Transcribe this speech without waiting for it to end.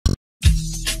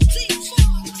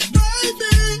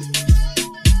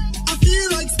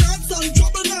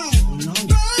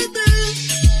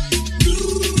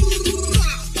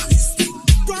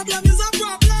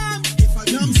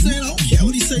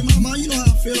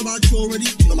about you already.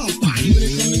 Come on, fine when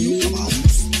it comes to you. Come on.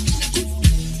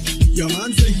 Your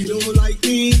man say he don't like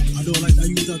me. I don't like that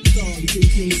you at all. You can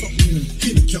kill something.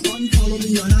 You unfollow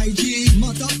me on IG.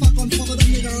 Matter of fact, unfollow the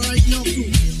nigga right now too.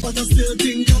 But I still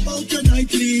think about you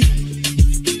nightly.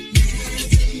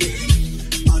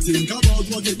 I think about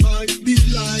what it might be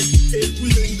like if we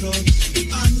link up.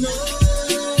 I know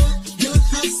you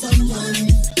have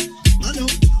someone. I know,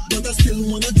 but I still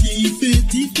wanna keep it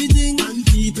and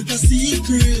keep it a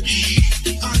secret.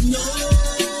 I know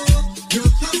you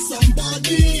have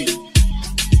somebody,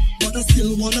 but I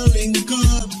still wanna link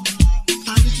up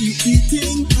and keep it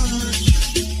in touch.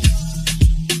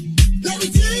 Let me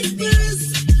take this.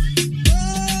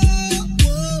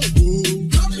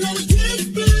 Come let me take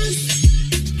this.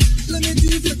 Let me do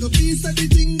like a piece of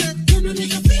everything that gonna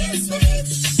make a face for it.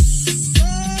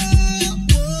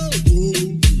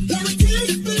 Let me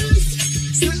take this.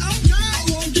 Say okay, I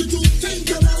want you to think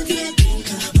about it. Think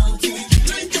about it.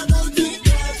 Think about it.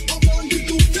 I want you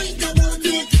to think about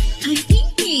it. I'm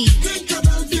thinking. Think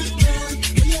about it, girl.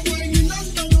 When you're whining and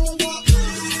turn over,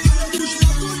 I wish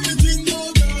I could be think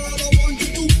more, girl. I want you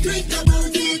to think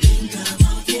about it. Think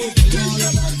about it. Think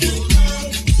about it,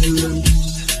 girl.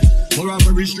 For a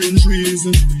very strange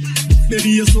reason, baby,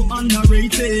 you're so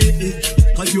underrated.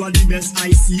 Cause you are the best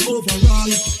I see overall.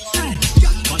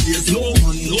 But there's no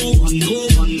one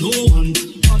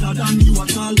other than you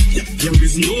at all. There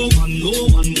is no one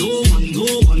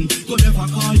could ever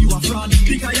call you a fraud.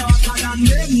 Because you're better than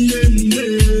them.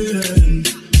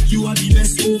 You are the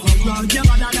best overall. You're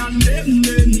better than them.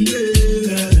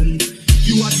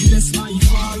 You are the best by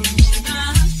far.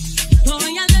 Boy,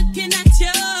 I'm looking at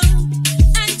you,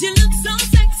 and you look so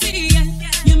sexy.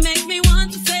 You make me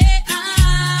want to say,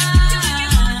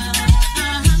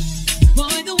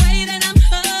 boy, the way that I'm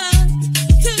hooked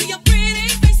to your pretty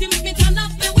face, you make me turn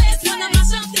up the waist. When I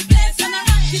mash up the place, when I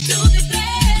rock you to the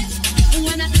place, and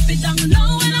when I dip it down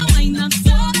low and I wind up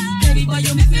so, baby boy,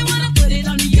 you make me wanna put it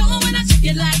on you. When I shake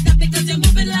it like that, because you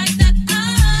move it like that.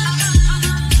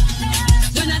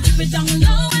 When I dip it down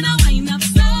low and I wind up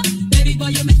so, baby boy,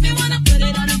 you make me wanna put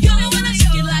it on you. When I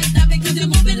shake it like that, because you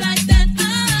move it like that.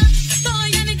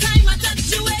 Boy, anytime I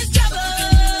touch you is trouble.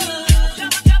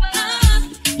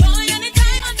 Boy,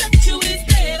 anytime I touch you is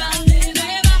never.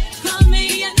 Call me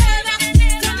and never.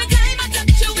 Anytime I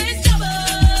touch you is trouble.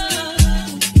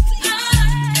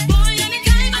 Boy,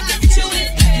 anytime I touch you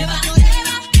is never.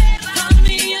 Call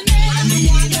me and never.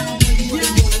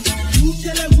 Whoop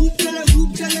tele, whoop tele, whoop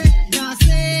tele. Now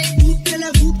say whoop tele,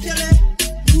 whoop tele.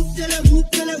 Whoop tele, whoop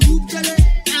tele, whoop tele.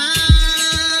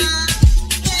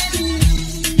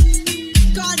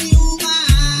 Call the Uber.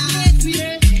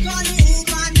 Call the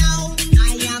Uber now.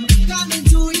 I am coming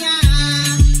to ya.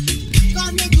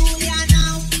 Coming to ya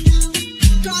now.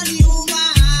 Call the Uber.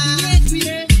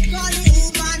 Call the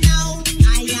Uber now.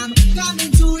 I am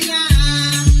coming to ya.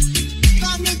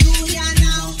 Coming to ya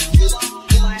now.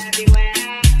 Uber everywhere.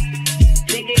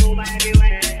 Take the Uber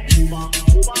everywhere. Uber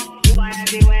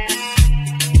everywhere.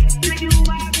 Take the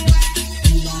Uber everywhere.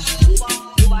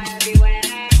 Uber everywhere.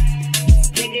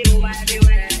 Take the Uber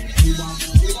everywhere. Uber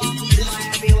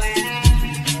everywhere.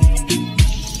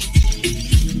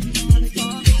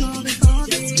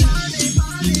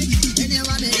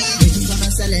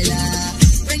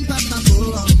 Bring back my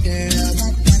phone, girl.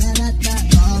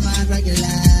 Call my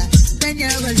regular. When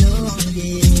you're alone,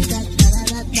 yeah.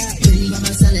 Bring back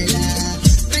my cellular.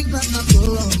 Bring back my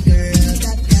phone, girl.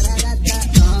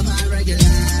 Call my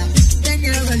regular. When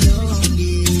you're alone,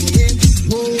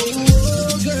 yeah. Oh,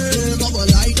 girl, bubble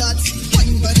like that.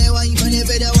 Wine for the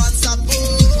video WhatsApp.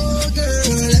 Oh, girl,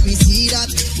 let me see that.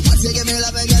 Once you give me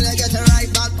love, girl, I get it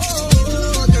right back.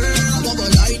 Oh, girl,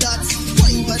 bubble like that.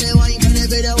 Wine for the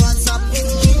video WhatsApp. Oh,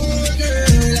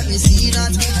 girl, let me see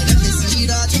that. Let me see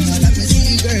that. Let me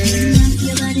see, girl. Rock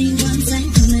your body one side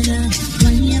for me, love.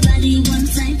 Run your body one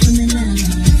side for me, love.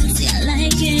 See, I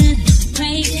like it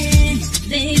right there,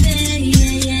 baby.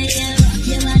 Yeah. Rock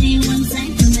your body one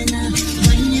side for me, love.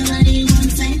 Run your body one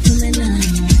side for me, love.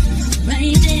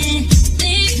 Right there,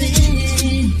 baby.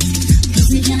 'Cause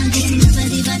we can't get enough of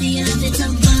the body of the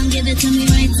top one. Give it to me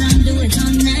right on, do it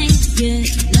all night. Yeah,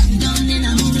 locked down in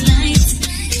a moonlight.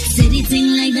 Say the thing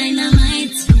like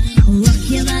dynamite. Rock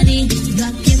your body, just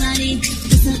a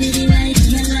bit right in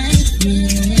your life,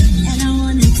 yeah. And I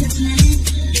want it tonight,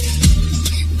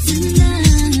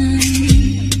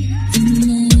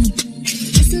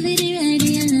 just a bit right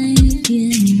in your life,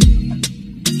 yeah.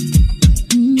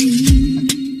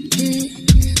 Yeah.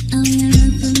 I want you to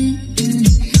rock for me, yeah.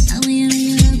 I want you to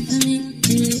rock for me,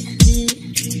 yeah.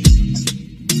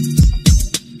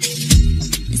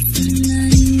 It's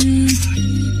tonight.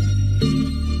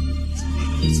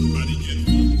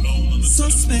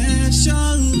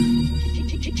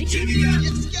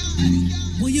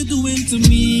 What you doing to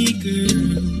me,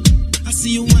 girl? I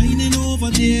see you whining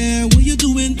over there. What you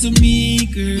doing to me,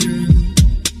 girl?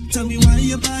 Tell me why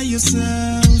you by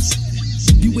yourself.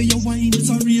 The way you whine is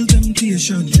a real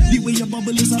temptation. The way you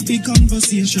bubble is a big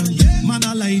conversation. Man,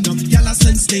 I line up, y'all I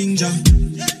sense danger.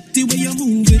 The way you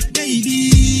move it,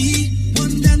 baby.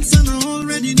 One dance and I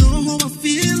already know how I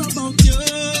feel about you.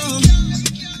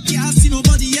 Can't see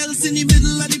nobody else in the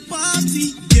middle of the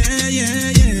party.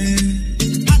 Yeah.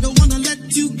 I don't wanna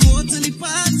let you go till the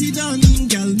party done,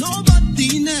 girl.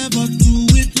 Nobody never do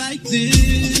it like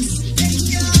this.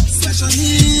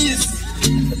 Specialist.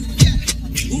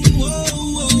 Ooh, oh,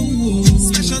 oh, oh.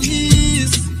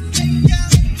 Specialist.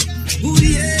 Ooh,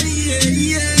 yeah.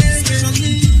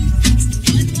 Specialist.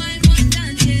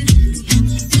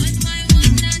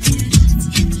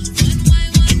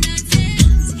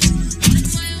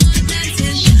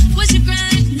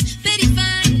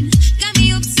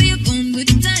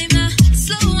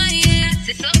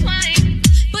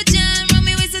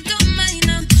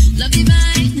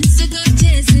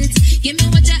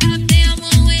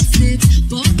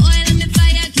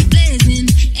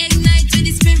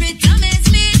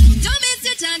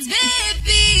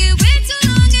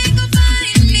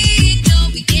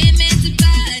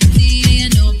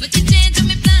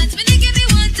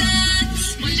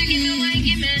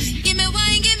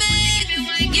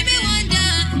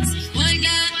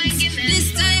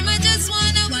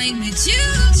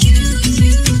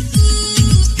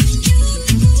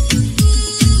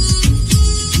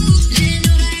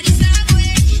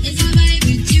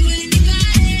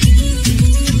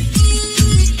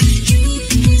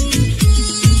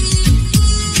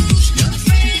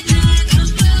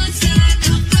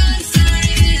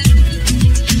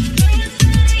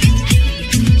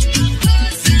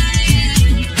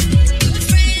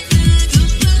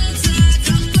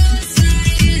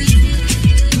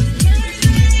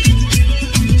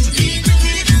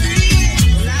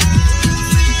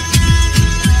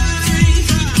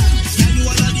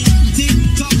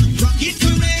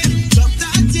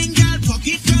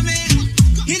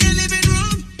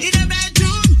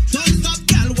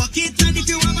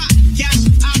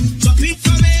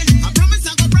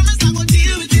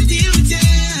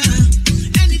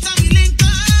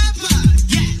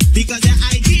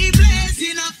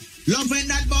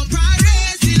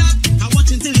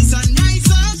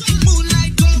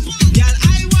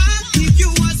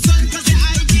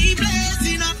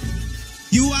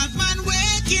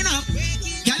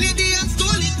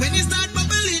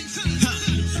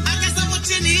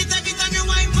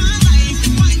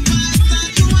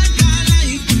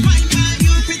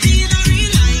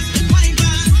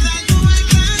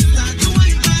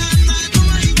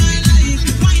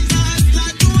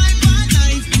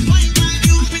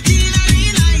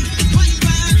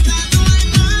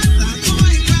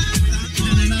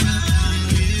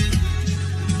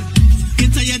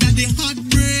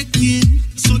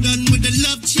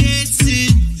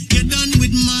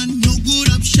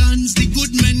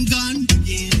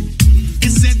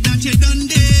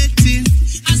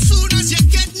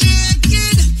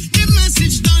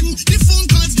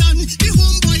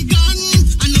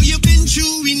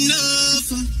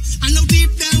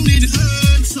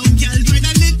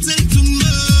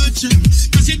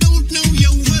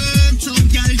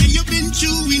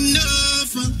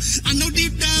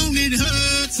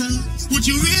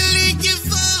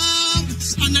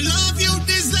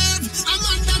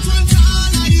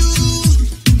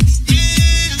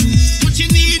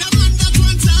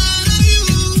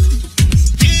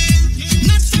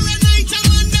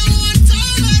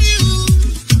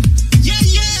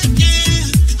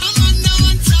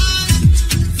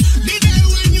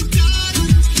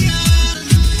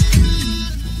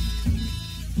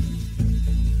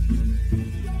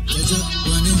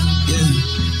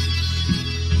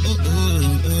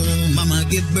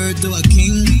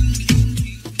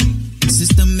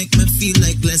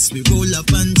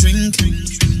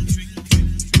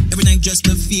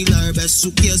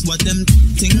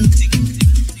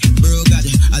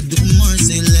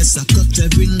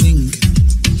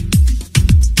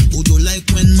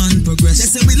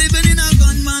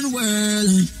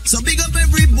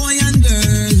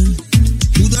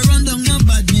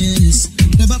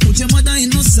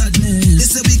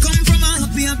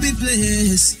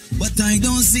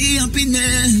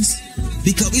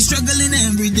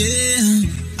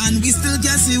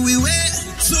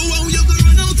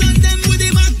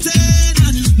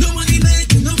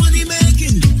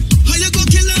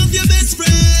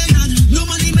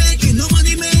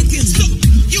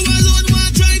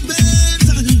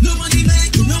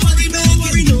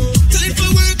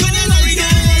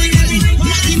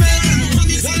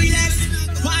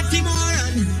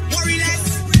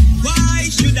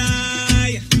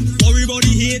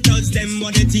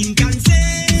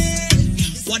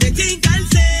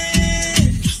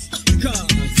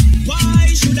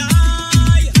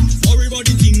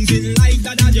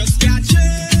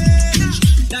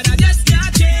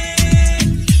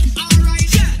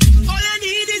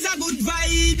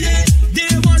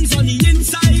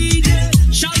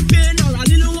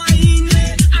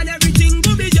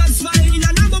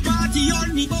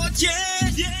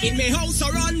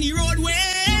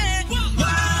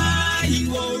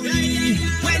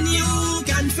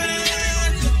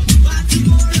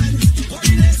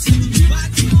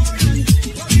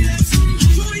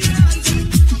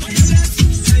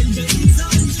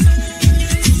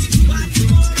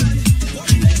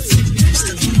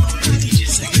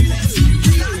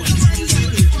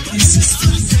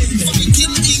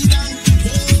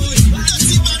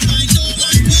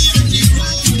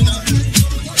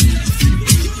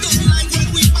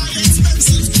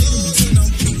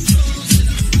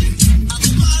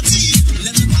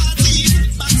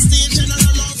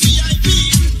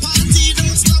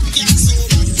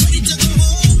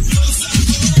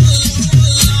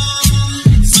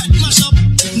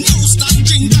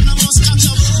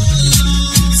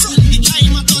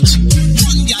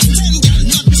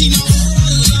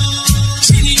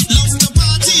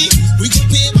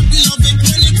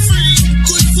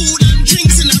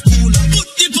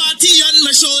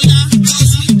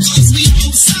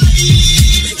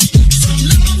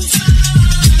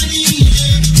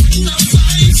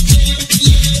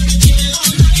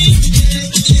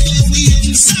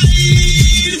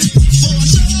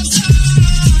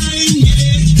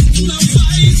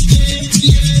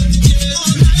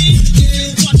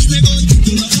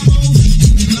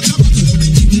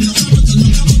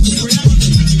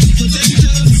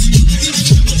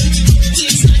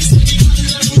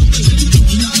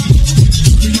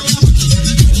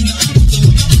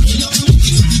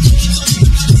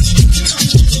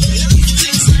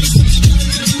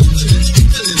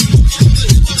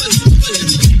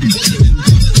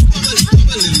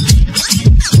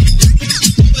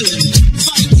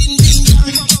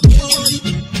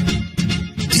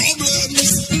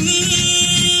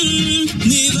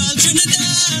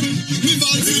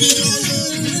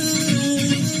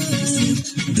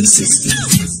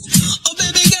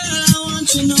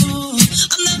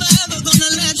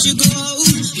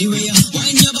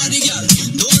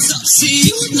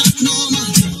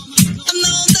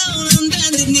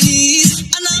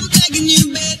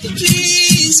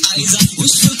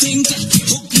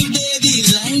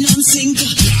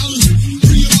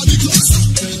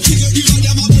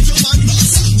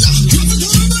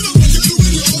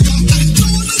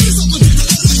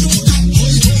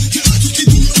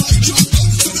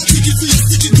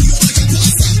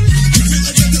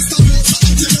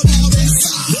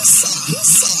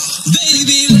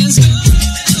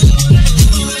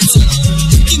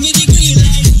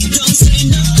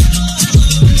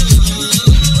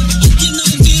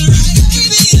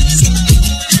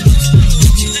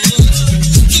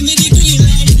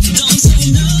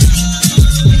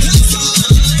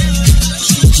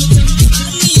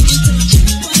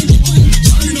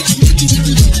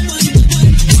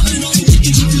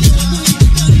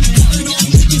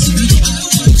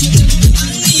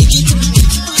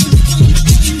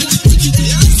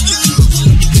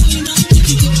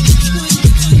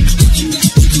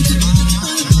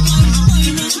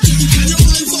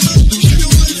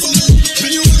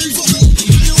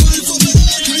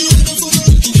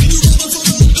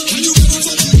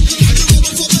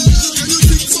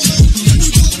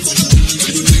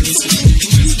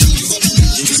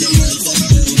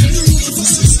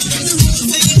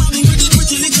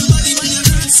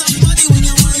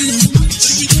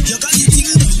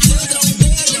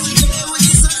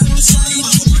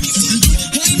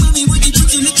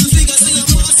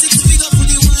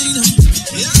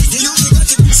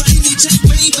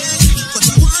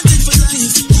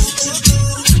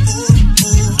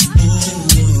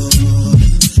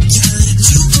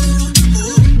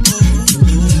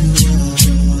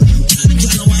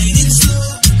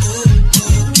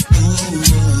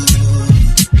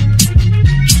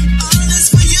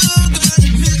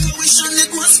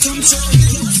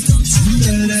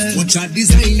 Watch a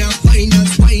designer,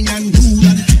 fine and rude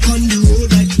and on the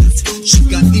road like that. She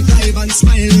got the vibe and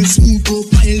smile and smooth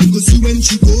profile. You go see when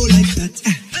she go like that.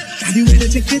 Daddy, when you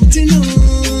take it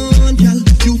on, girl,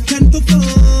 you can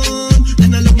perform.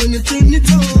 And I love when you turn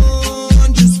it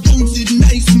on. Just bounce it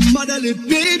nice and model it,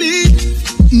 baby.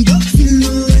 Don't feel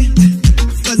no way,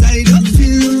 'cause I don't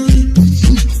feel no way.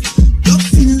 Don't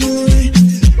feel no way.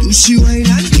 Do she wine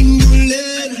and tingle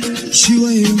it? She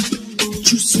wine.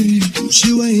 Juicy,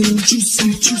 she wine,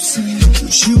 juicy, juicy,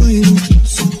 she wine.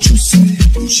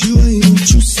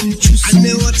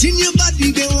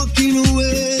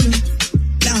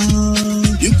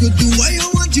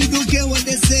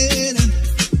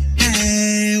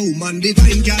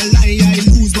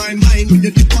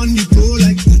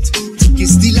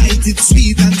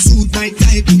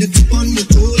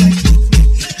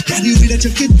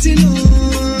 getting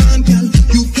on, girl.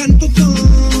 You can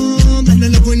perform, and I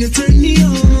love when you turn me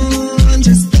on.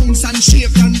 Just bounce and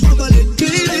shake and bubble it,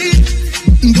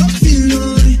 baby. Don't feel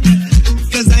no,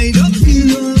 'cause I don't feel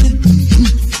no.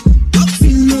 Don't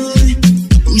feel no.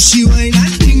 She wine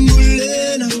and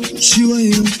dingle, she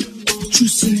wine,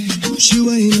 juicy. She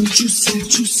wine up, juicy,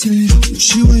 juicy.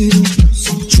 She wine up,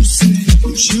 juicy.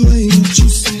 She wine up,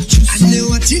 juicy, juicy. And they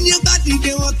watch in your body,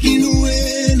 they walking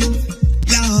away.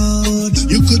 Lord,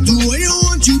 you could do what you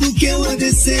want, you don't care what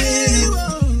they say.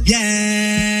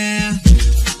 Yeah.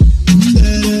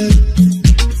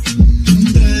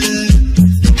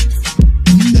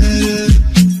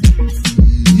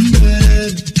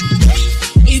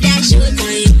 Is that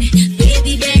showtime?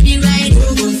 Baby, baby, right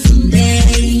over from there.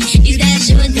 Is that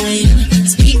showtime?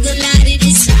 Speak a lot of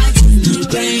this out in my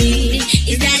brain.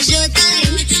 Is that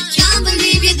showtime? Can't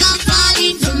believe you gon' fall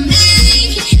in for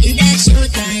me. Is that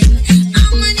showtime?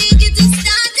 I'ma need you to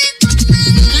start it for me.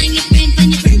 Find your friend,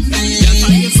 find your friend, friend. Yeah,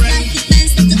 find your friend. Start the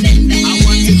fence, start the bend, bend. I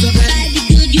want you to bend. Baby,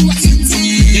 good, you are 10-10.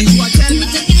 Yeah, you are 10. Do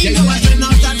it again, Yeah, you are 10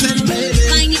 out of 10, baby.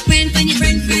 Find your friend, find your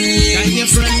friend, friend. Find your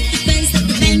friend. Start the fence, start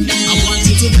the bend, bend. I want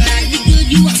you to bend. Baby, good,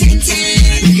 you are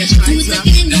 10-10. You get Do right, it sir.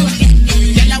 again, go again,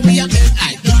 again. Girl, we are bend,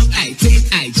 I dump, I take,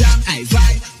 I jump, I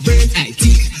vibrate, I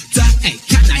tick, tock, I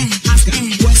can, I ask a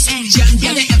question.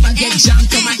 Girl, you ever get jammed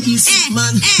to my east,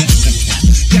 man?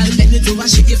 Girl, bend it over,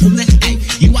 shake it from the eye.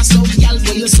 You are so girl,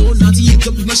 but you're so naughty. You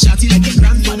could be my shawty like a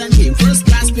grandfather name. First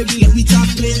class, baby, let me talk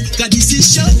plain. 'Cause this is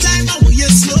showtime, I want you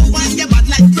slow, and you're bad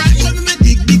like Frank. When me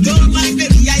dig the gold, my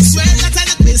baby, I swear that I'm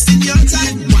not wasting your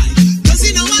time. Why? 'Cause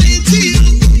you know I ain't to you.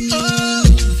 Oh.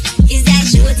 Is that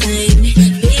showtime?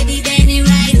 Baby, bend it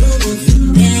right over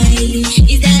from there.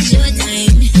 Is that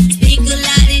showtime? Speak a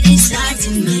lot of this heart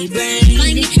in my brain.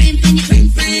 Find your friend, find your friend,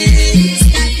 friend.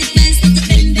 Start the fence, start the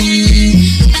bend, bend.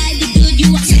 Baby, good, you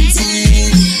are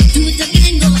 10-10. Do it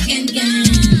again, go again, again.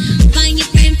 Find your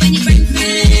friend, find your friend,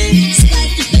 friend. Start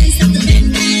the fence, start the bend,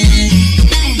 bend.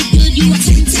 Baby, good, you are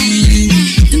 10-10.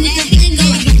 Do it again, go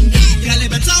again, again. Girl, you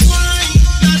better wine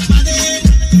that body.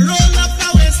 Roll up the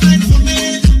waistline for me.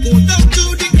 Go down to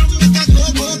the ground, make a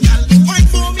go-go, girl. Wine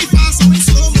for me fast, so in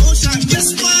slow motion.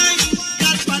 Just wine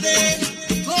that body.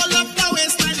 Roll up the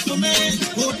waistline for me.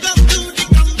 Go down to the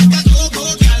ground, make a go-go,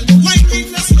 girl. Wine in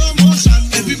the slow motion.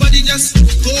 Everybody just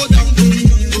go down,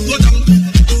 go down,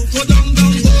 go down,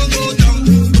 down, go down,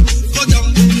 go down,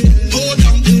 go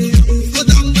down, go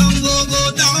down, down, go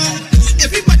down.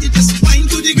 Everybody just wine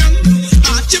to the ground.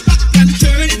 Arch your back and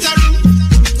turn it around.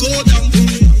 Go down,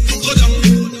 go down,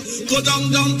 go down,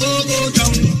 down, go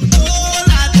down. Oh,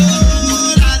 lad,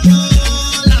 oh, lad, oh,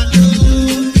 lad,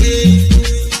 oh, hey.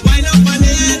 Wine up on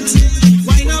it,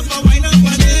 wine up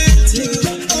on it.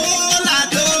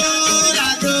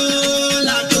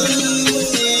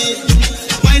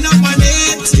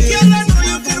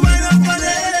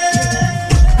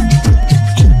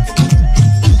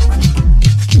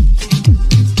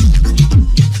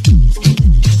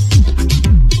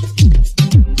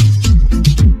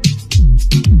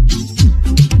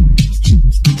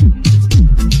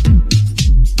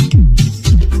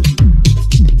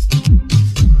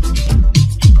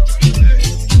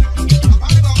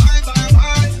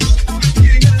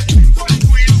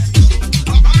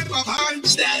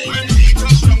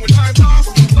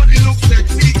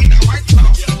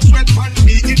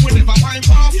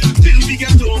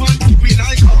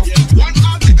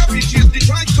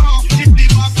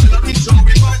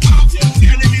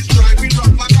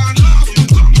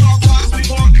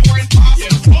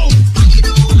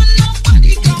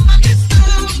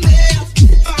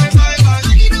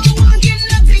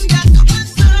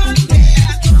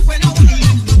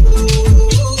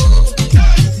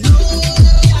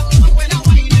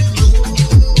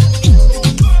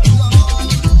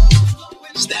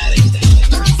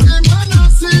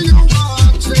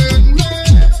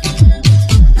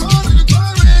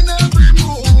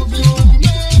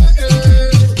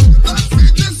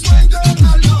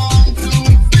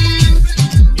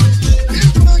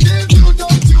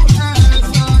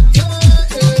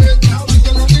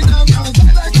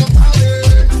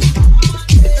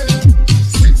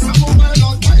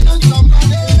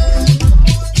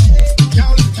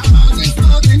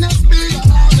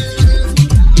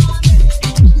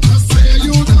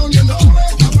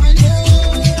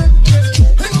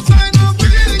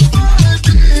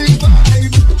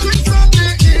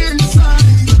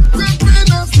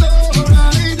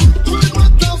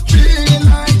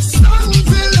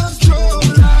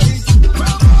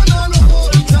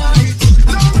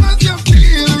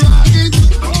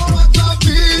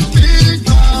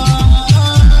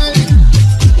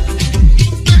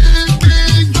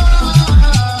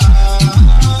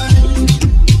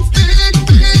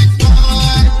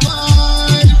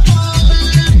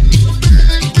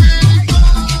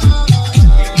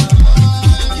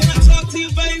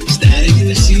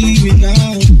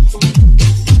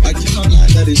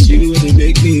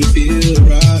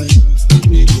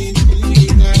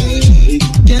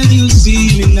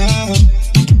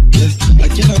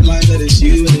 eyes that it's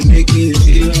you and it make me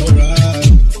feel alright.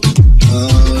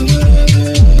 Oh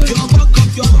yeah. Your back up,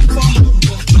 your bumper.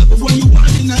 When you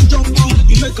whine and jump up,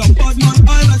 you make a bad man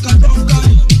eye like a drunk guy.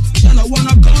 And I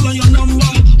wanna call on your number.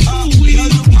 Girl,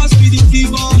 you pass me the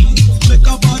fever. Make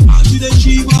a bad man to the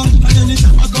Shiva. And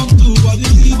anytime I come to body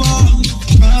fever,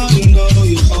 I know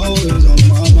you always on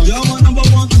my mind. You're my number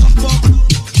one top up,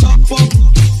 top up,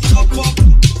 top up.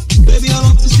 Baby, I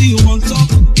love to see you on top,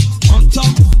 on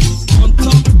top, on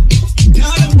top.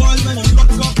 Tell them boys when I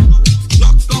lock up,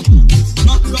 lock up,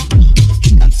 lock up.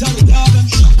 And tell the girl them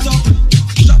shut up,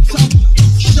 shut up,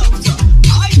 shut up.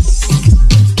 Ice.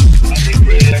 I say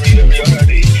pray every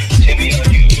already. See me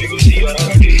and you go see you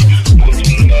already. Go to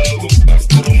the go back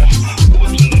to the go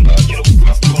to the back to the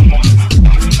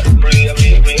I pray every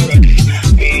already.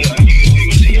 Me and you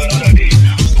go see you already.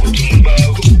 Go to the back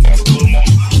to the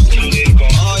till they go.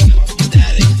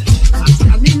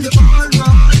 I'm in the all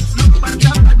right. Look at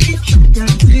that addiction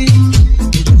getting.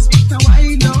 Just what a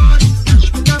wild on. Dash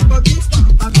me up a bit,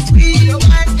 I'm sweet. You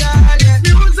white girl, yeah.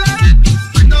 Music.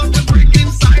 I know the break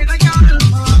inside a girl.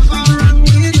 All wrong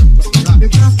with you. Grab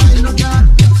it and find a girl.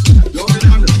 Lord,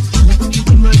 I know. Keep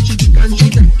my chick and she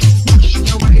dead. Wash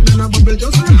the wine and a bubble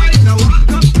just right. Now walk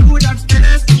up to that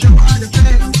place, show her the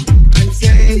face. And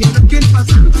say you're looking for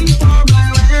something for my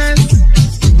waist.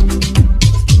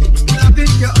 Love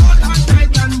it, you're all on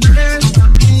tight and brace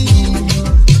on me.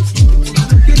 I'm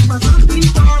looking for something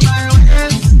for my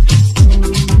waist.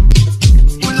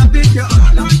 Love it, you're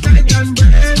all on tight and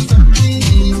brace on me.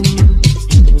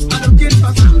 I'm looking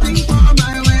for something for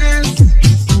my waist.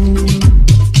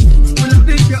 Love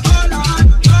it, you're all on,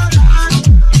 all on,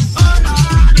 all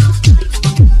on,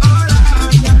 all on,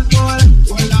 yeah, all on,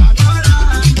 all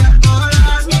on, yeah, all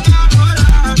on, all on, yeah, all on, all on, all on, yeah, all on, all on,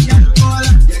 yeah, all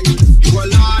on,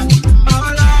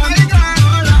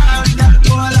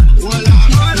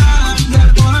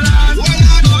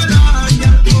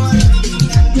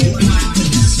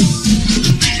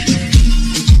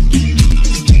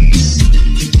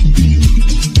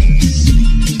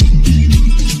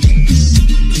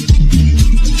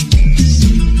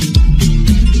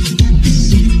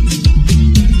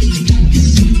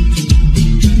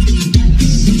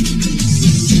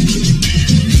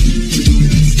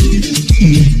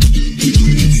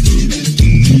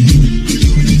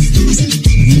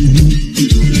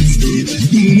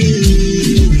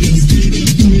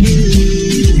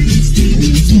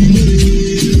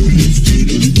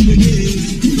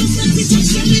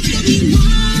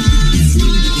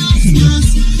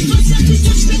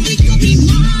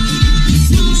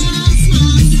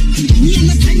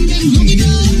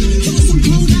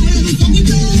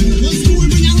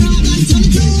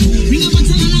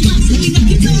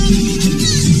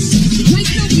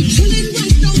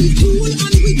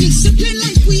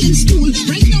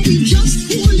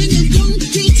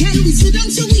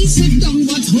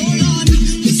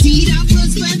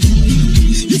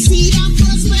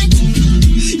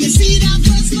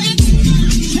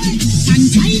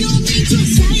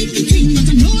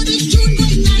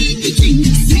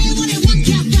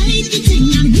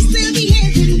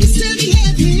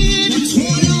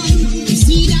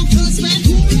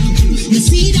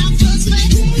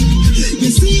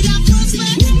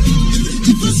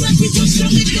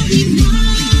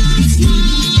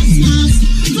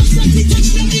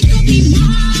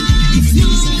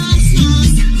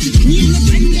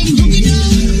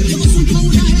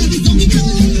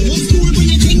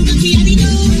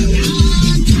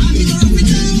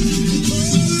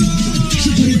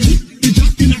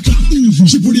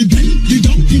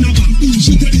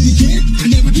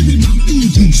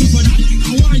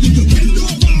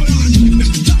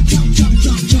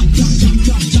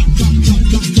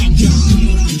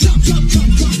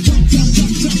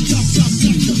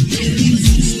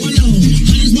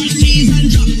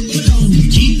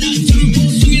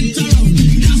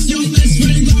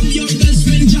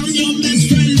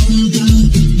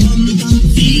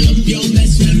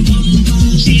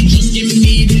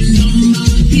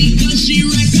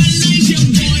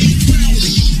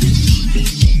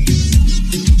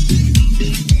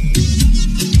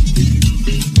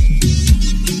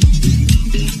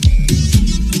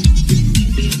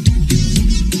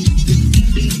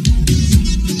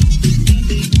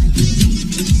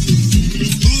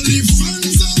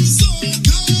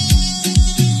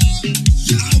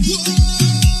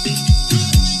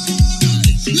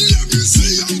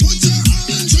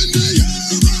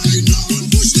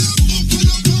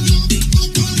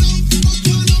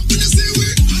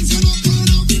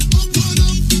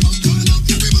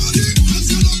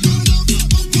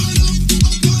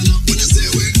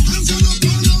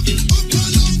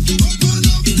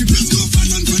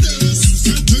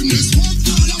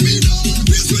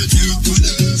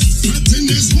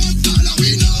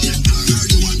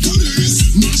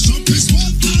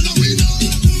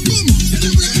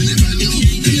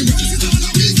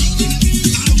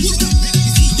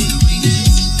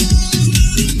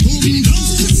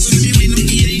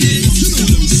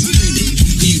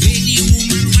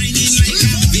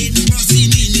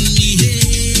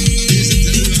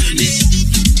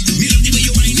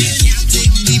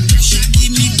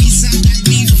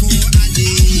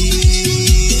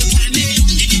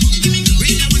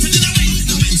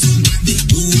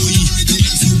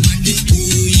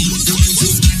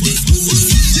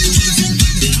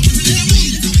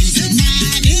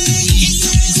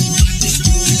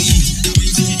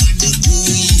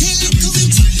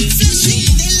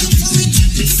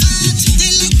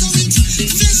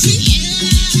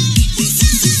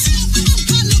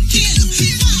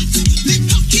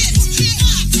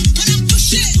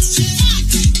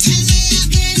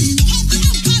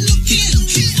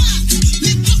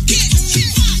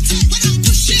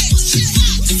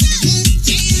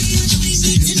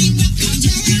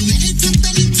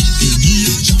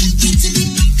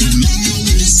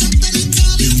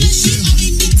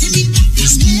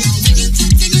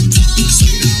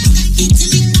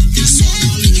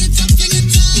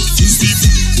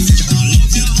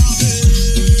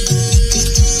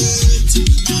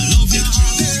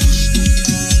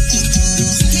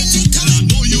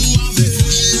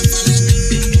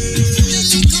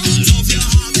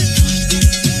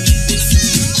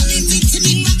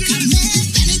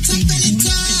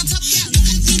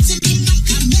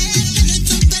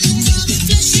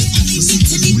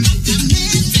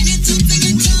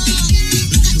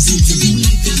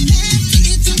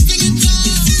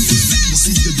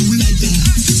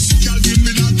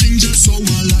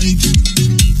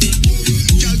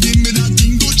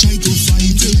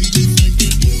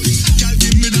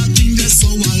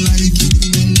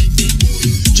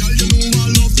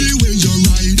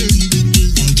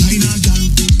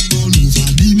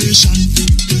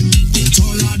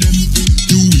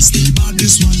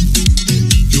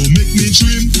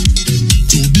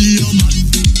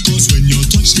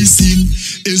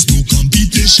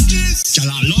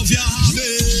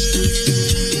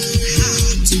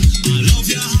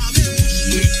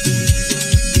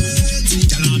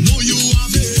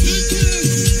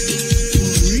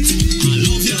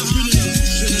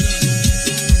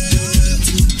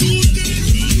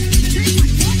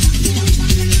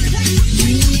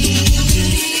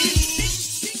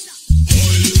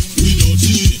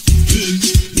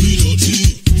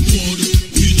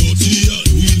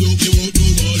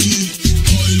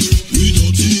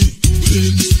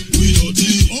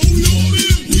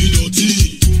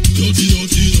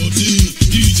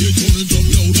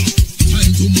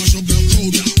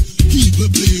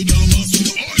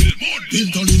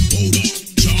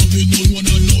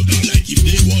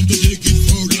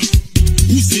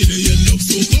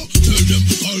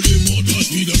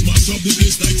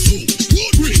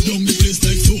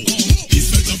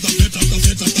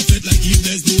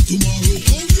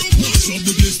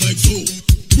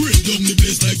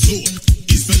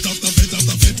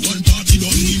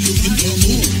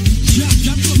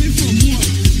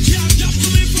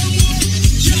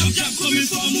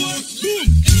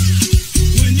 Boom!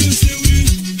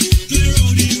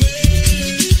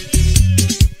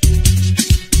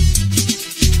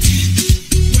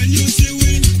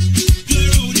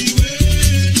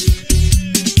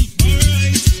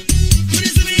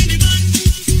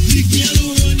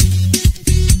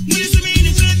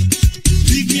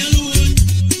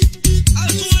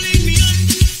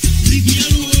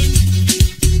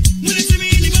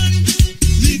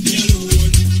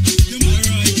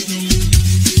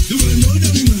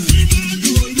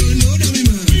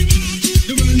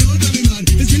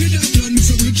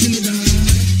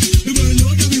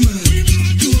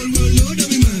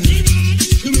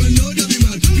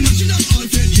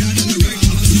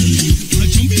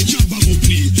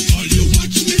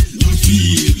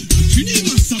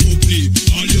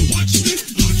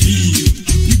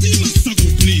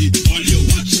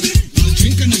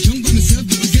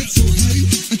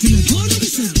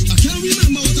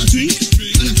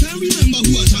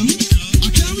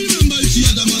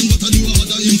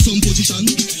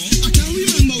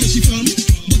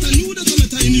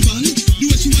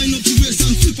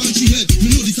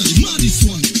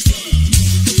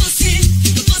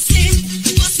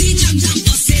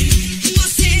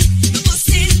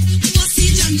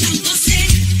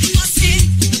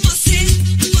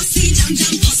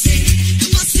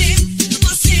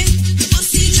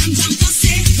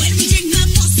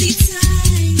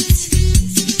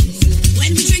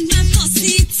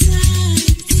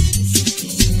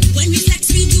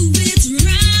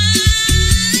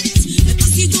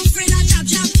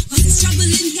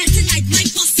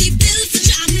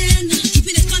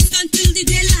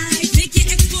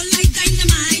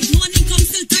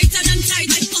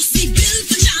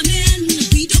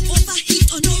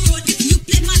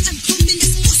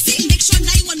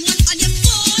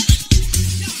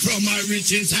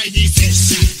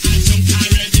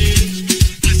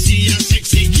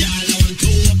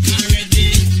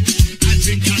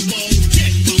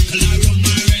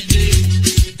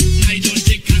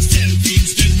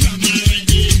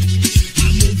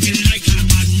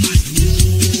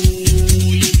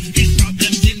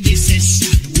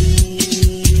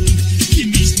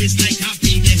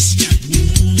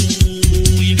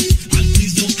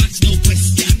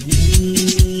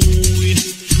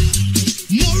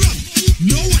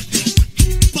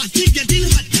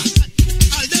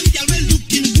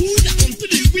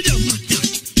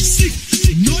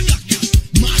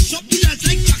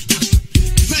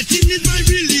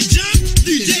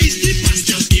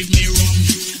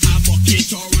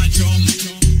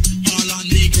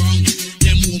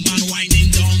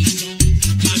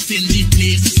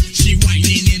 this. She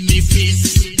whining in me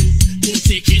face. Don't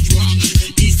take it wrong.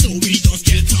 It's so we just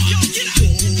get on. Yo, get up.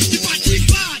 The party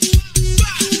bad.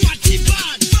 Bad. The party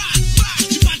bad. Bad. Bad.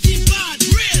 The party bad.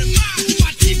 Real mad. The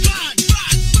party bad.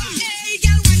 Bad. Bad. Hey,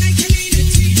 girl, when I come in the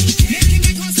street, make me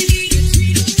make us see the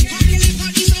street. Party like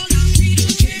party shoulder.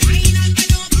 Wine and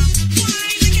bend over.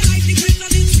 Wine like your life depends on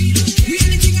the street. We are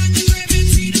the king and the raving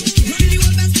street. Run the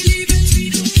world best believe it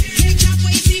street. Take that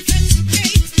way, see fit.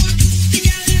 Hey, what? The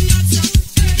girl them not so.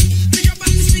 Hey, bring your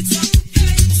back to split so.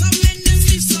 Hey, some men them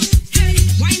stiff so. Hey,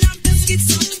 wine up the skid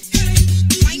so. Hey,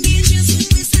 wine the engines with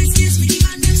twist and skills. We the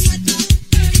man them sweat now.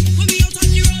 Hey, when we out on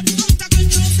the road, out of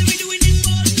control, so we doing it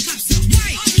bold. Have some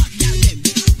wine. Hot girl them.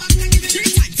 Back and give it 3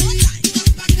 times, 4 times.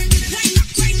 Back and give it right back,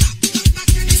 right back.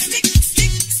 Back and give it stick,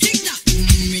 stick, stick that.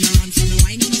 Me no run from the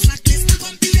wine on the slack list.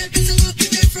 Up the real better up the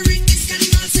real for it. This kind of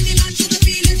man singing man should have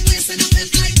been in place and I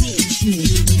felt like boom.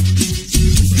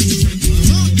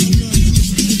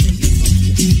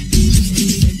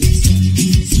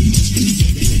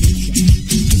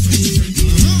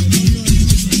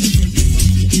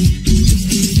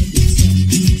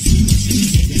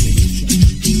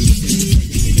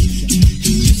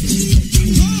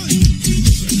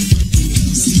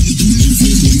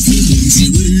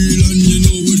 Real and you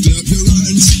know it, clap your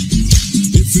hands.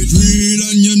 If it real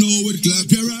and you know it,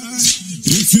 clap your hands.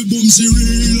 If you bumsy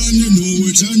real and you know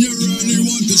it, and you really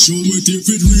want to show it. If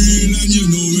it real and you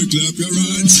know it, clap your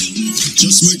hands.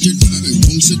 Just make it bang,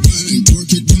 bounce it bang,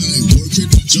 twerk it bang, work it.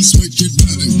 Just make it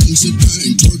bang, bounce it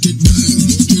bang, twerk it bang,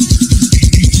 work it.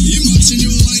 Imagine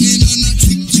you whining on a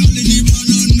tick, calling the man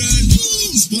on that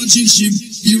boom, sponging ship,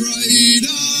 the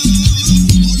rider.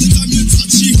 All the time you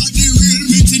touch, she had the real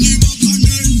meat in the back and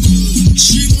then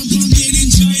she won't come made in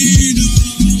China.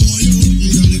 Oh, you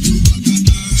got it to back.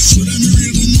 Show them the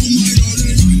real boom boom, my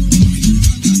darling.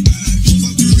 Give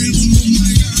up the real boom boom,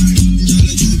 my guy. Got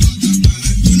it to back.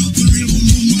 Turn up the real boom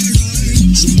boom, my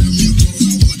darling. Show them your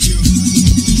power, what you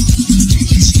have.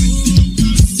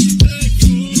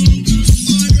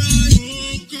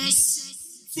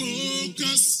 Focus,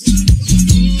 focus,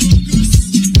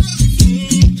 focus.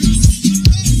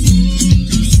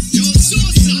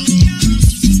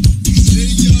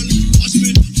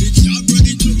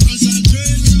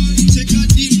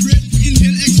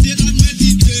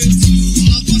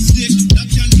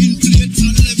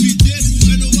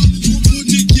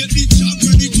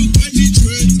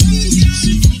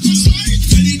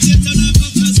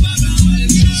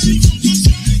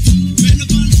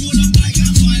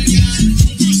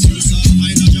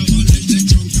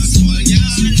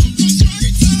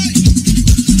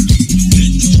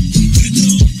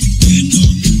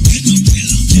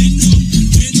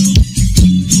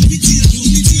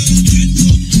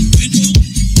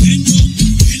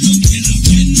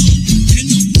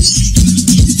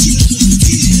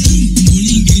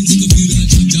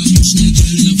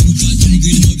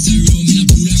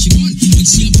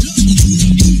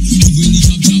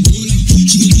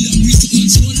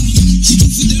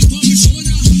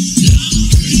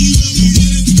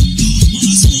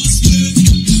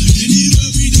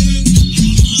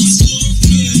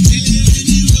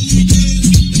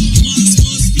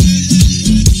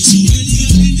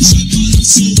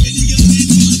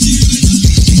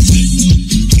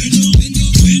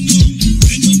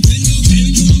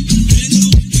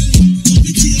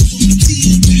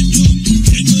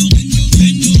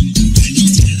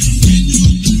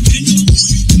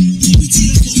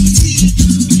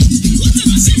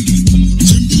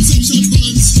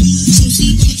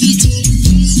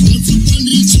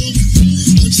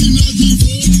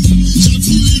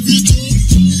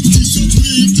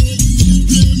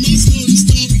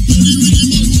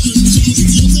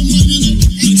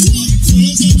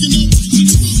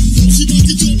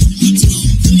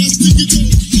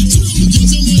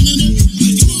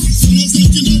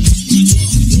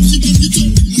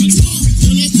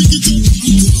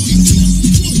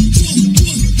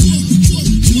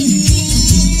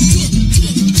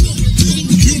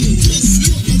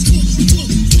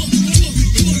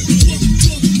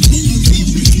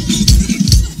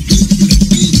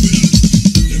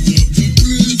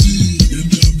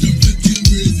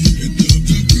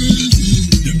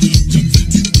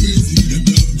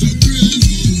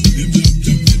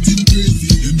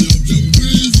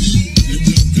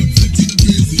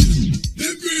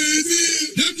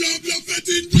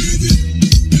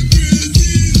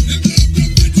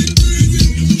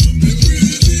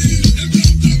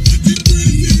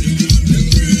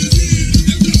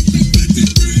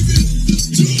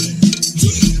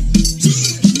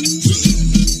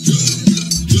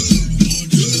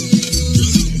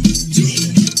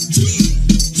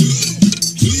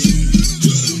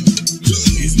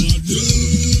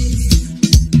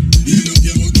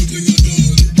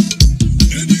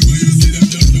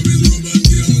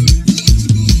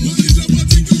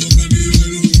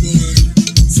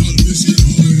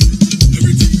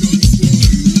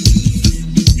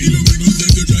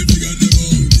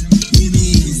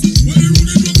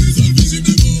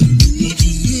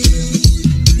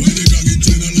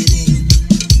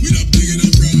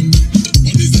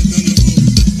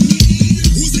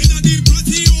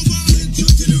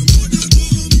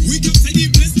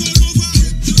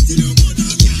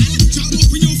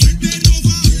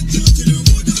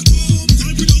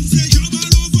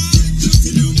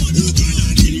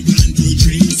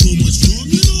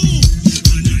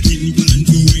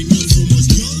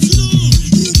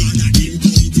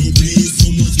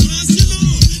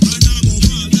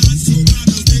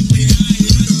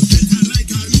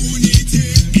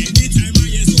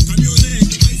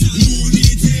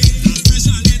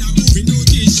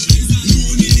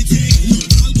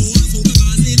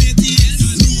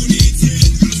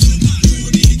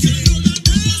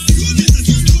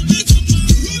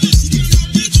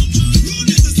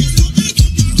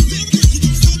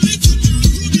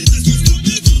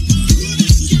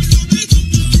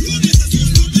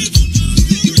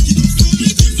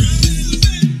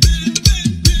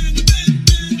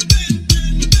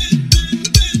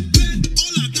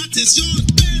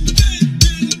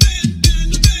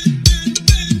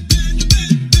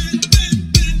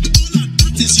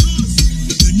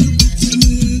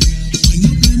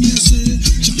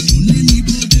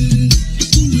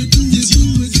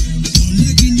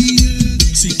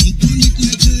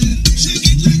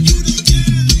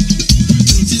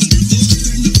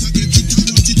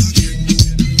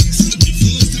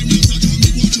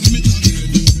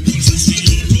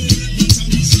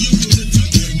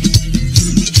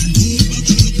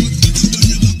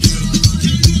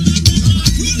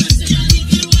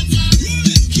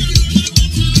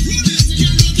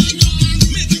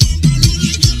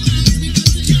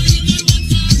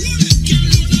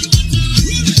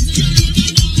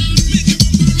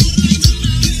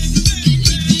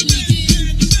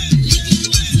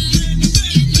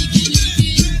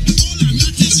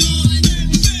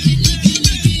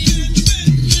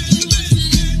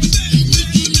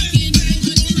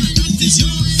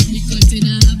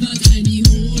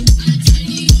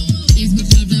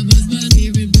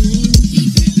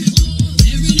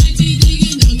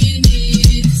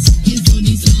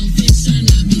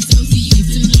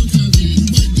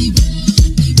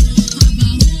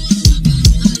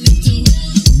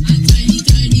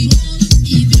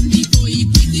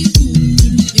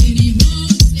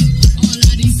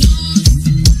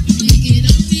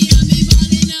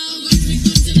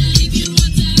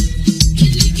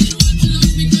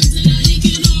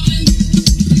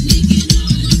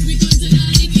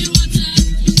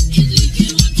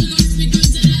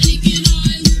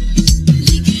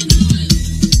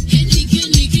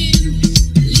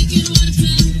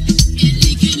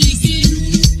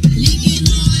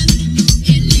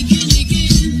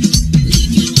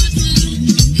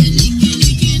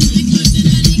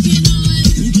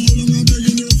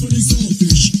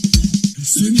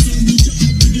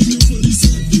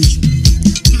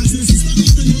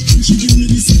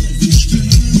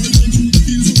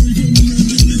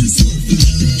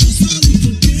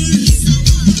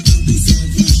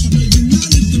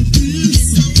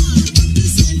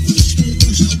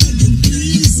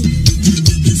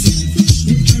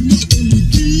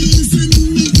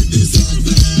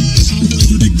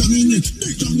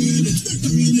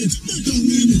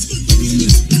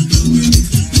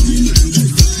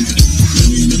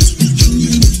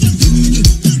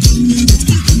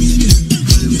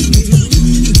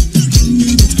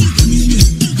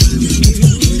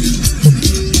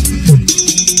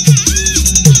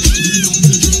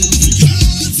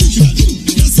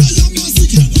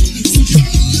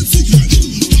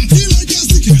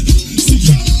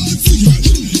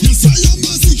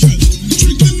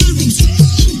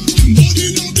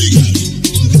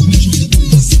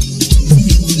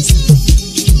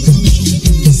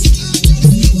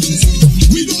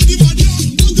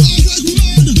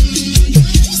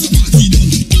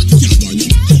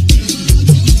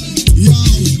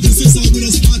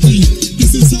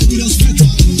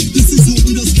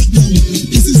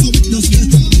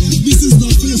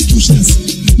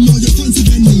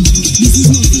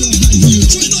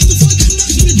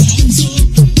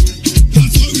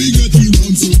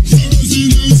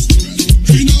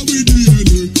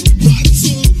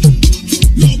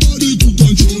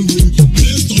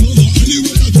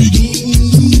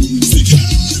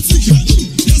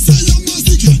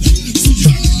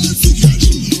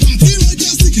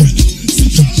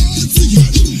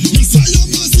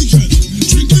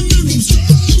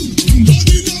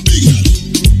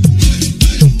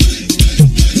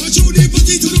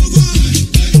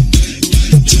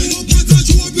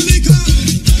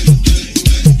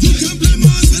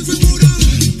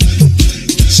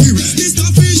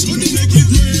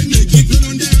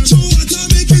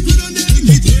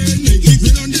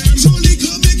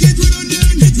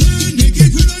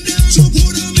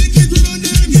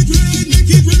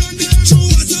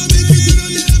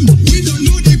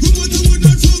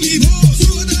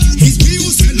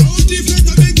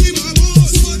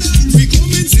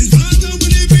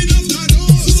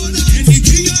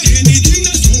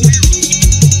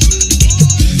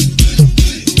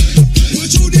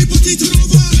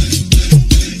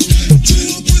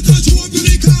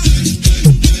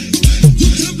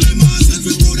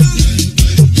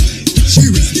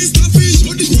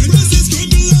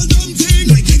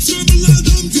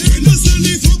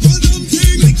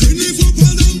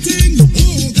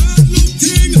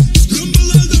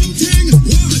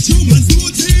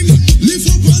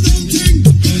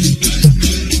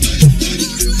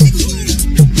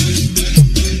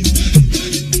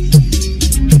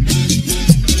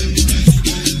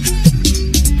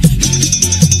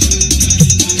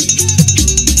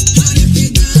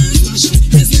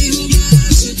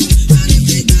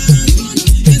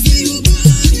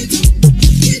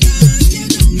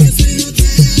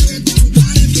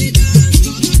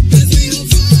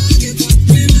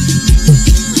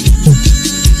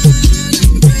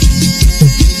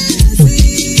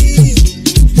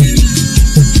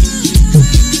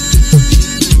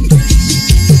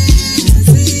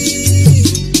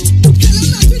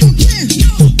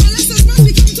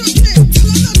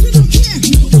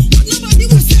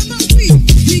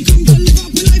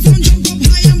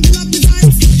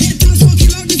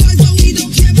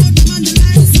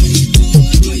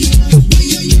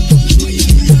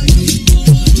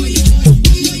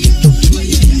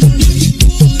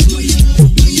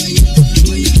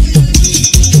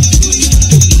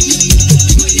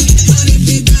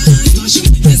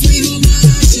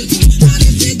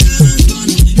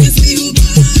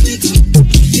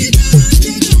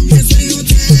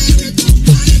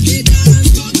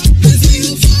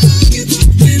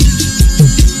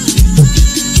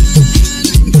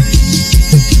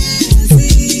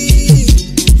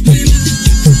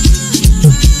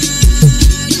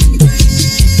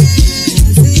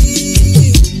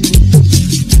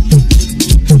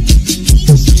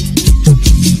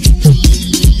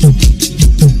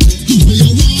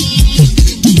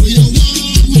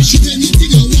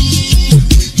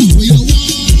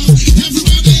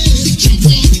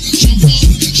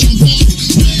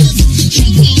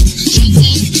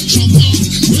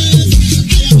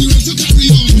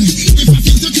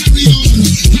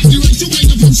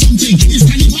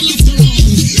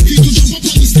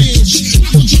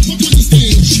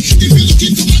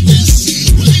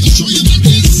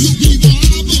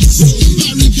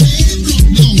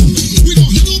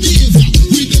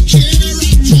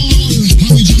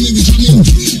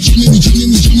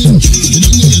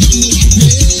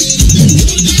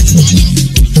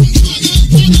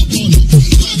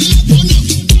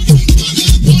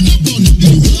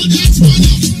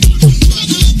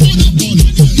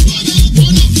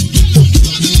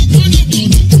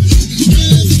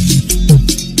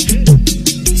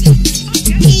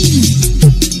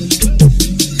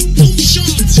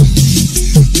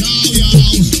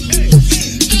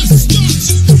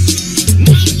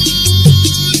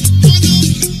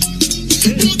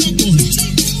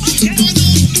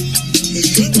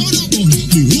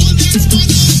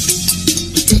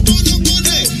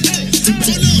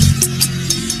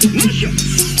 Mash up.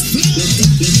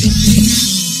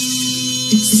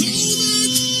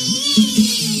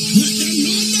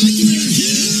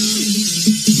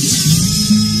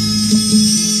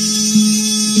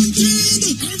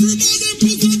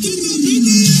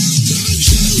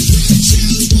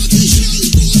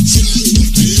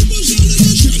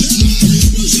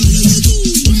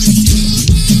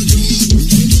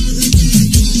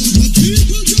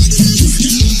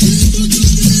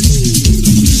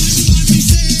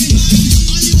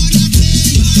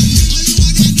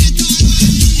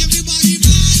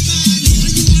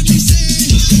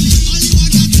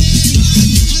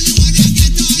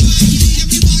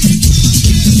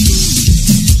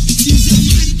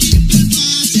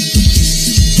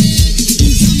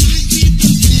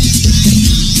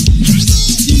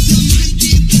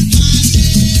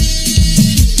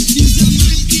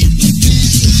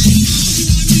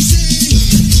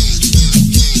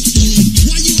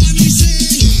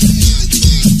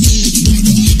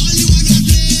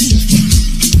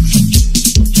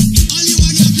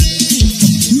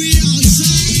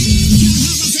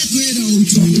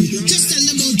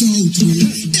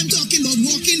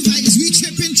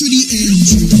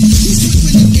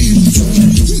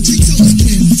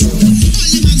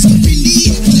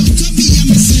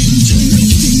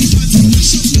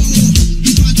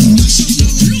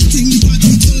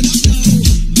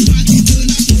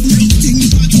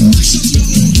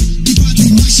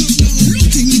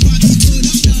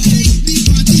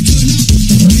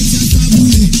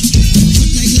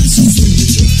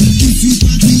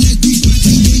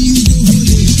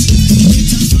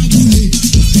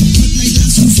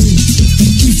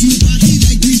 If you party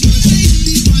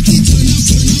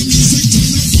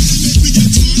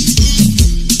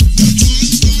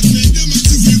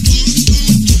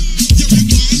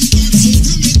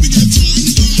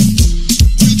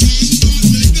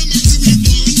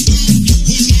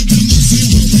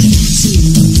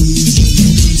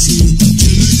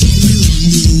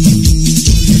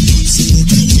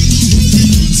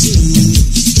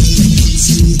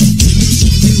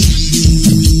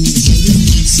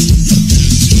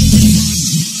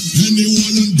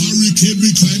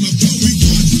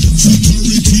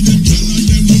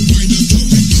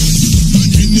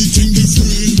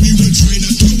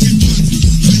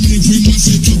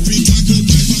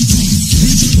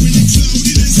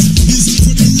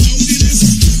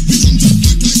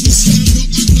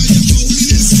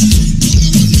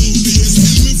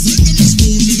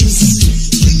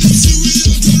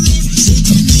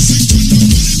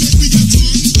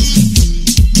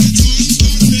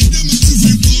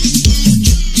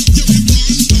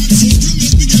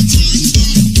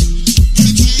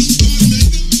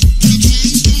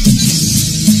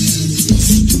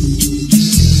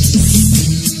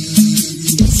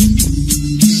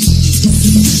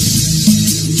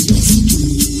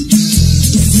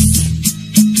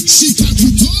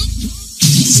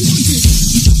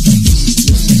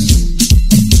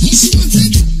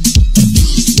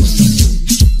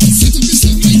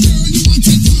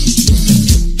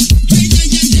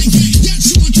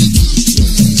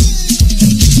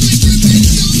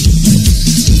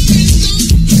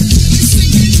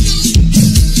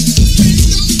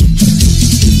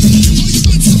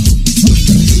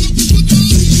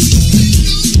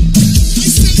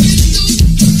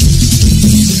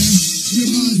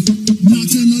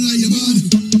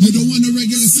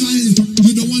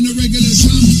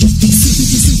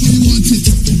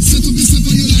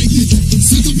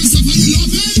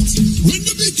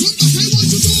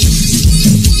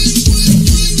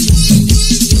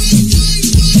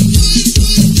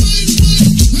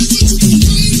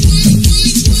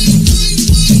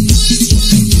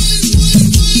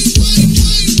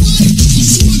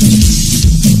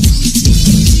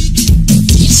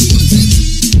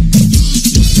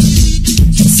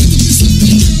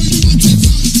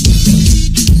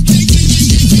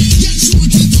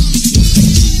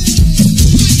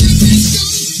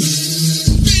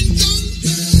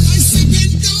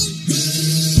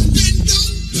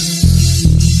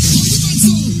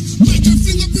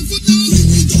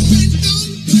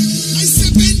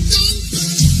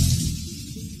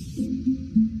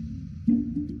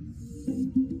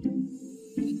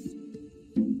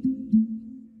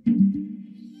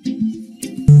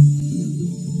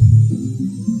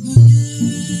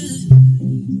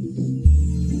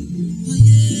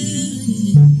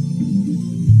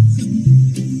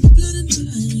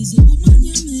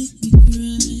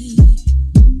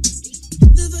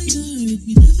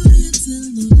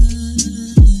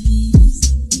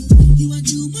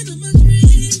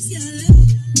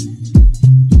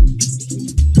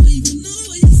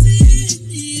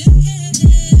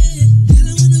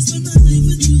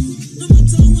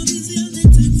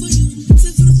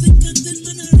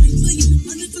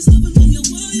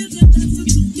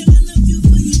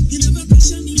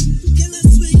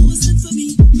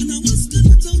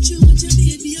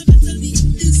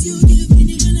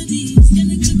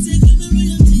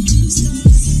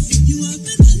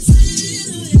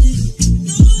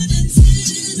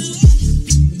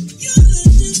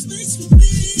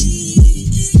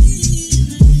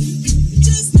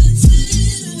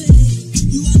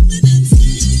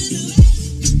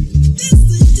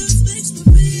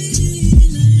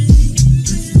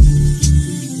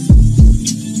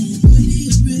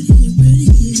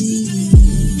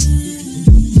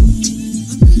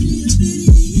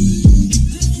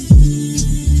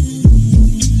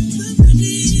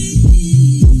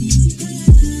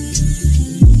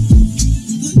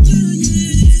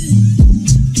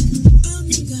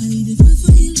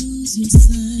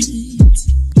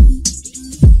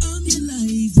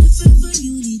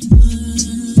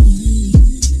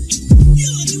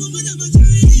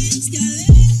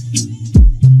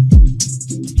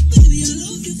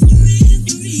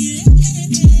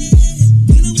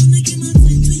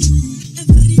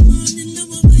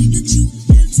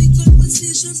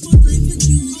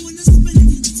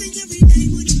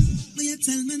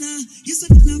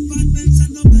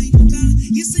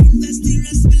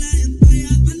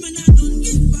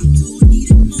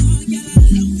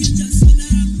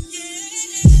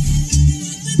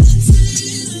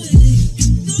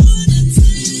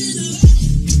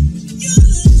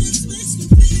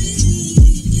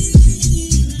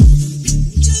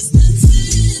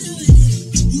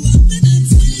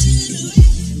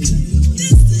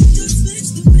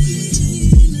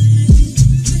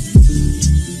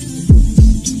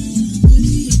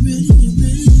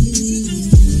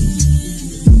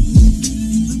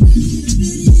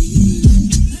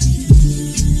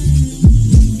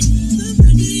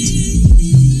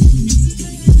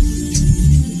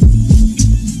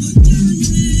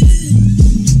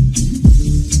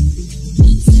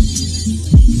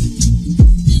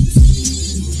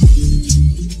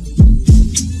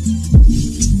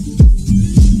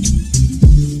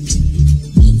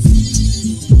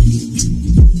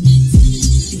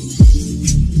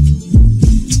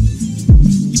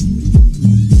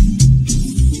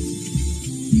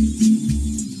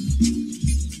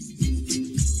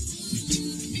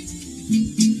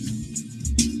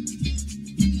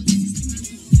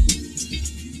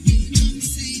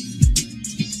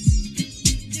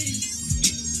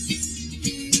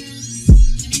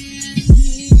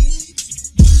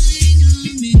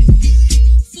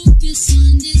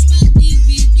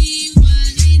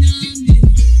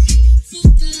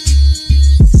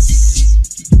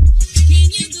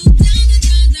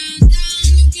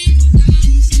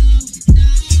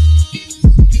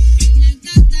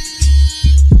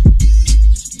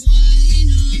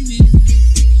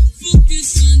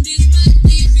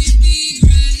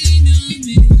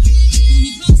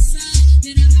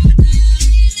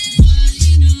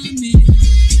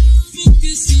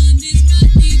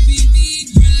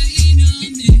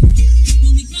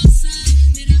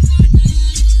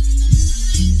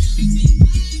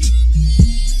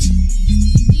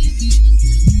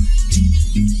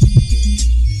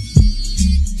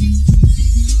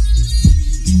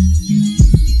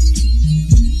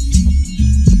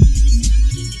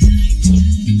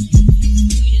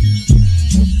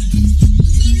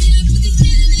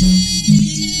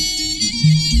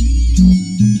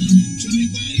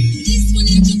This one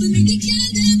is trouble, make the girl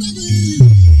them bubble.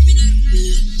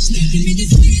 Give me the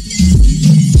sweetest,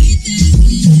 sweetest,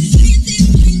 sweetest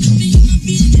wine of me, my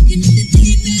feel. Give me the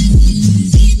deepest,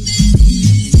 deepest,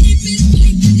 deepest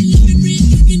wine of the loving ring.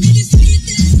 Give me the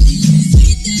sweetest,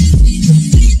 sweetest,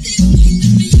 sweetest wine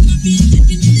of me, my feel.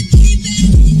 Give me the deepest,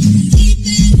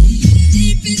 deepest,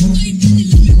 deepest wine of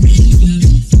the loving ring.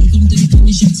 Welcome to the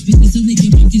conditions, fitness and make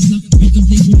your practice lock. Make up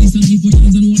the police and keep your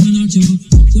hands on water and archer.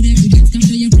 Could every get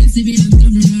capture your press on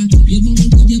camera. Your bubble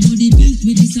good, your body built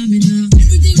with the stamina.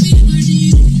 Everything we ever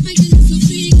did, I can look so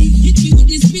freaky. Hit me with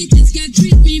this beat, this can't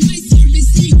treat me. My service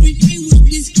secret, I work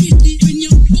discreetly. When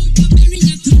you're both up there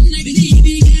in a turn like a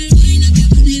baby girl, wind up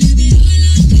your body, let me all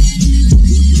out there.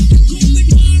 Come with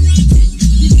warranty.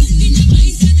 You look in your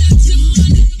eyes and that's on.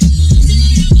 Say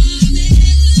you want me.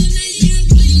 Tonight,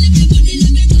 girl, wind up your body,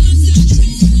 let me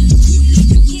concentrate.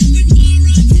 Come with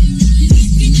warranty. You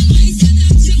look in your eyes and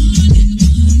that's on.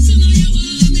 So now you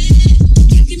want me.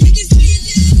 Give me the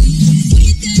sweetest,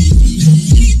 sweetest,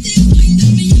 sweetest wine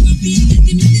that me ever feel.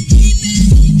 Give me the deepest,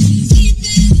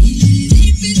 deepest,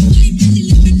 deepest wine that the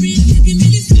loving ring. Give me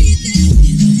the sweetest,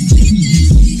 sweetest,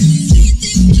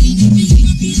 sweetest wine that me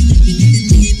ever feel. Give me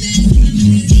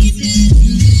the deepest, deepest,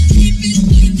 deepest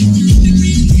wine that the loving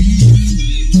ring.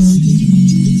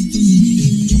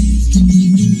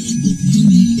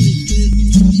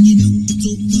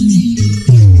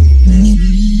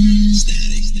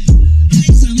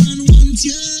 Nice a man wants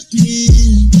you, yeah.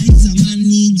 Nice a man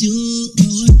need you.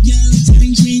 But girl,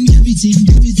 time change everything,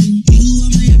 everything. You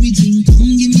are my everything,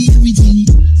 come give me everything.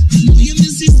 I know you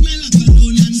miss the smell of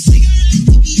cologne and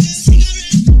cigarette, yeah,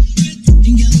 cigarette.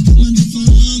 And girl, come on the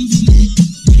farm for me.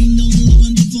 Wind down low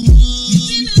on the farm.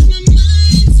 Been on my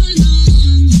mind so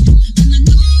long, and I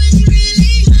know it's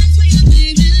really hard for you,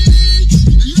 baby.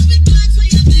 I have it bad for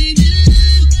you, baby.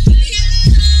 Yeah,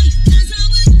 that's how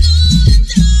it's going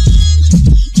down.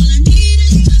 All I need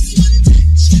is just one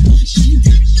touch, and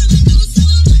that doesn't do so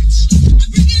much. I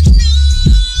bring it down,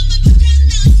 but I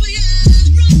cannot for you.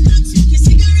 Run back, smoke your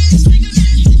cigarettes,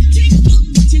 cigarette. Take up,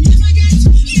 but you never get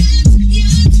yet.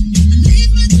 And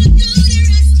leave me to do the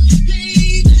rest,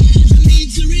 baby. I need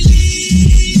to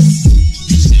release all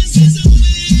the stresses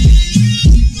away.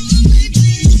 Oh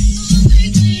baby, oh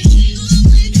baby, oh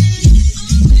baby,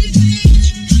 oh baby.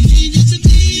 I need you to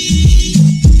be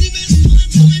the best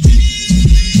part of my day.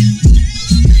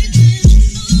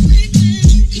 Oh baby,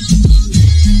 come on,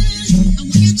 man. I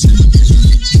want you to hold me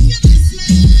hard like you miss me.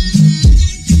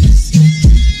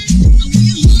 I want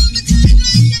you hold me tight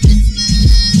like you miss me.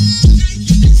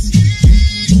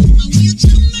 I want you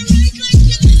tell me right like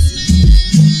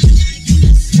you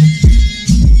miss me.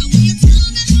 I want you tell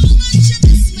me how much you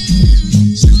miss me.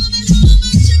 Show me how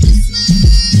much you miss me.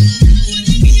 When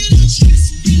I hear that stress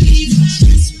reliever,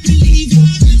 stress reliever,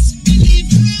 stress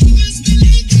reliever, stress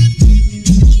reliever.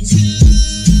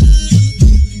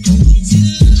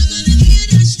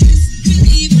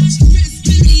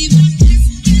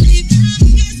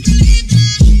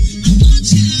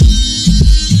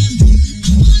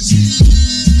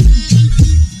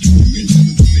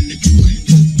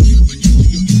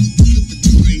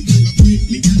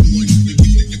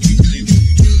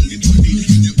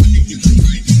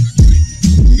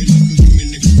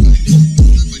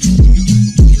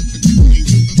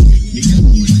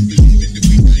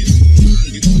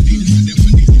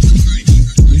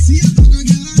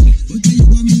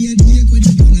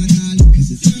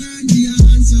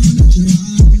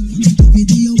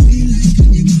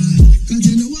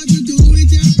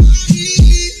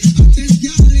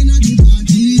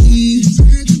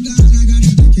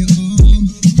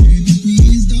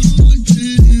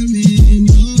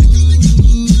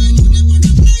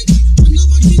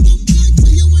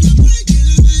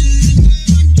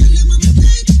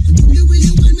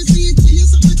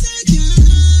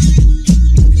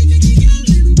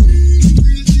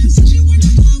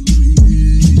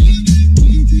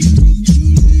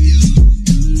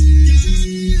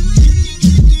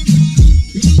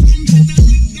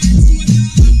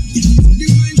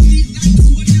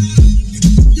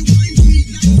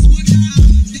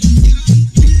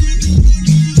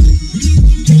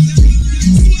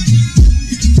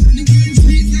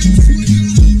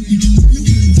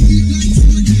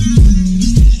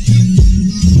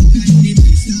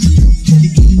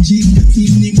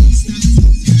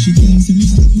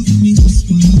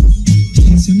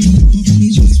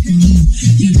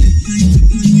 You look right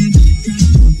upon your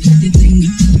background. The thing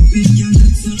hard, we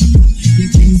cannot solve.